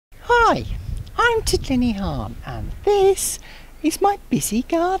Hi, I'm Titli and this is my busy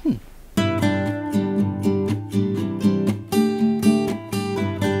garden.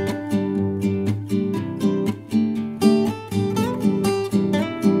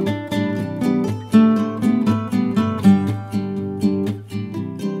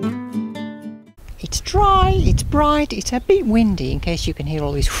 It's dry, it's bright, it's a bit windy in case you can hear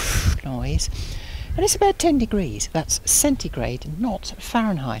all this noise. And it's about 10 degrees, that's centigrade, not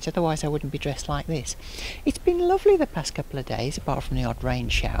Fahrenheit, otherwise I wouldn't be dressed like this. It's been lovely the past couple of days, apart from the odd rain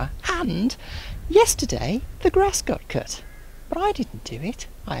shower, and yesterday the grass got cut. But I didn't do it,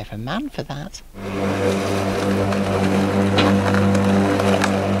 I have a man for that. I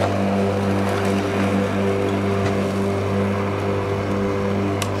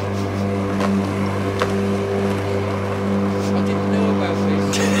didn't know about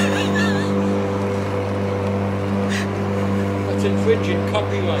this. That's infringing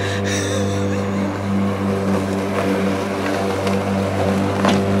copyright.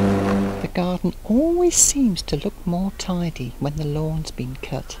 The garden always seems to look more tidy when the lawn's been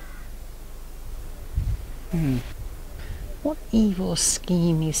cut. What evil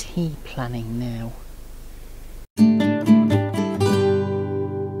scheme is he planning now?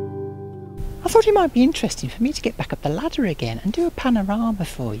 I thought it might be interesting for me to get back up the ladder again and do a panorama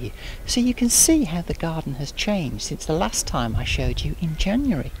for you, so you can see how the garden has changed since the last time I showed you in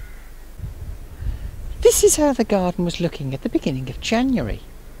January. This is how the garden was looking at the beginning of January.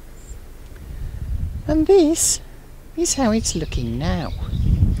 And this is how it's looking now.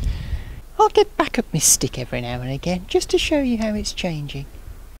 I'll get back up my stick every now and again just to show you how it's changing.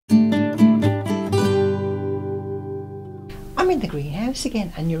 I'm in the greenhouse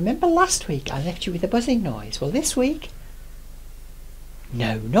again, and you remember last week I left you with a buzzing noise. Well, this week,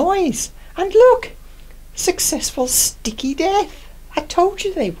 no noise. And look, successful sticky death. I told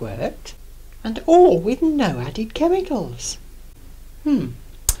you they worked. And all with no added chemicals.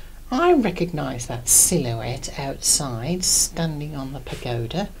 I recognise that silhouette outside standing on the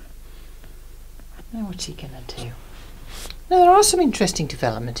pagoda. Now what's he going to do? Now there are some interesting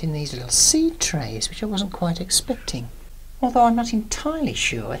development in these little seed trays which I wasn't quite expecting. Although I'm not entirely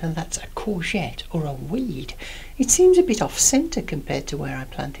sure whether that's a courgette or a weed. It seems a bit off-centre compared to where I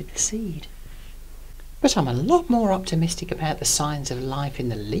planted the seed. But I'm a lot more optimistic about the signs of life in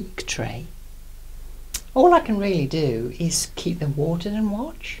the leek tray. All I can really do is keep them watered and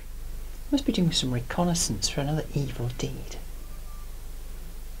watch. Must be doing some reconnaissance for another evil deed.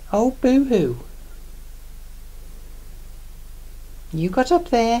 Oh, boo-hoo. You got up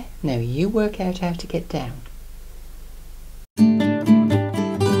there, now you work out how to get down.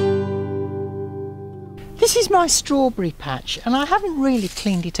 This is my strawberry patch, and I haven't really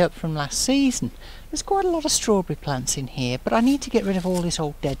cleaned it up from last season. There's quite a lot of strawberry plants in here, but I need to get rid of all this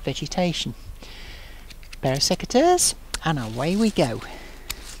old dead vegetation. Pair of secateurs, and away we go.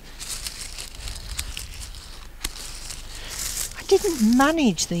 I didn't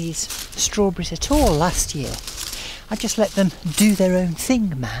manage these strawberries at all last year. I just let them do their own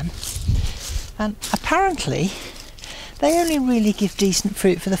thing, man. And apparently they only really give decent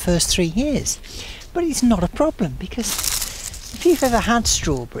fruit for the first 3 years. But it's not a problem, because if you've ever had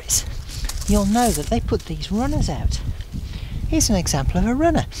strawberries, you'll know that they put these runners out. Here's an example of a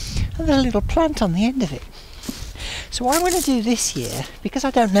runner, and there's a little plant on the end of it. So what I'm going to do this year, because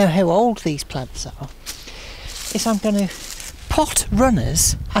I don't know how old these plants are, is I'm going to pot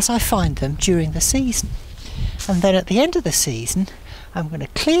runners as I find them during the season. And then at the end of the season, I'm going to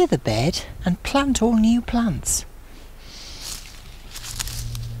clear the bed and plant all new plants.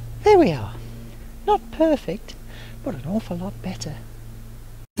 There we are. Not perfect, but an awful lot better.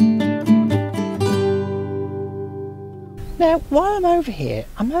 Now, while I'm over here,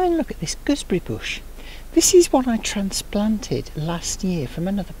 I'm having a look at this gooseberry bush. This is one I transplanted last year from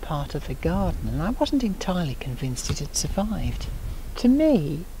another part of the garden, and I wasn't entirely convinced it had survived. To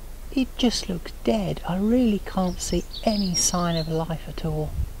me, it just looks dead. I really can't see any sign of life at all.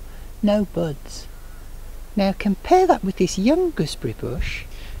 No buds. Now compare that with this young gooseberry bush,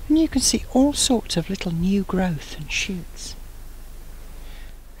 and you can see all sorts of little new growth and shoots.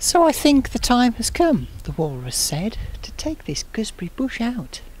 So I think the time has come, the walrus said, to take this gooseberry bush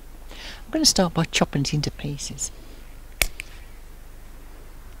out. I'm going to start by chopping it into pieces.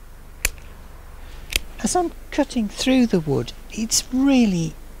 As I'm cutting through the wood, it's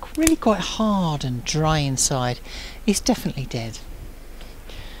really quite hard and dry inside. It's definitely dead.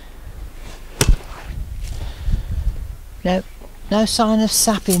 No sign of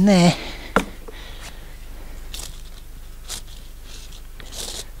sap in there.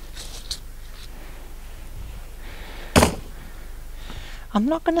 I'm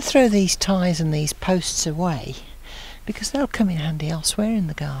not going to throw these ties and these posts away because they'll come in handy elsewhere in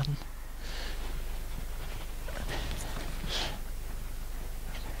the garden.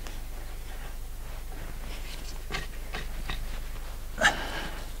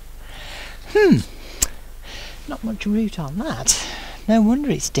 Not much root on that. No wonder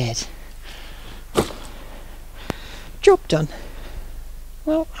it's dead. Job done.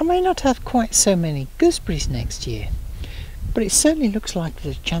 Well, I may not have quite so many gooseberries next year, but it certainly looks like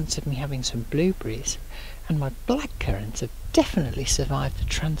there's a chance of me having some blueberries, and my blackcurrants have definitely survived the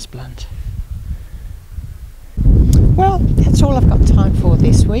transplant. Well, that's all I've got time for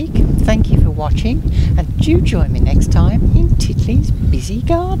this week. Thank you for watching, and do join me next time in Titli's busy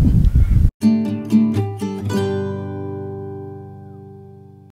garden.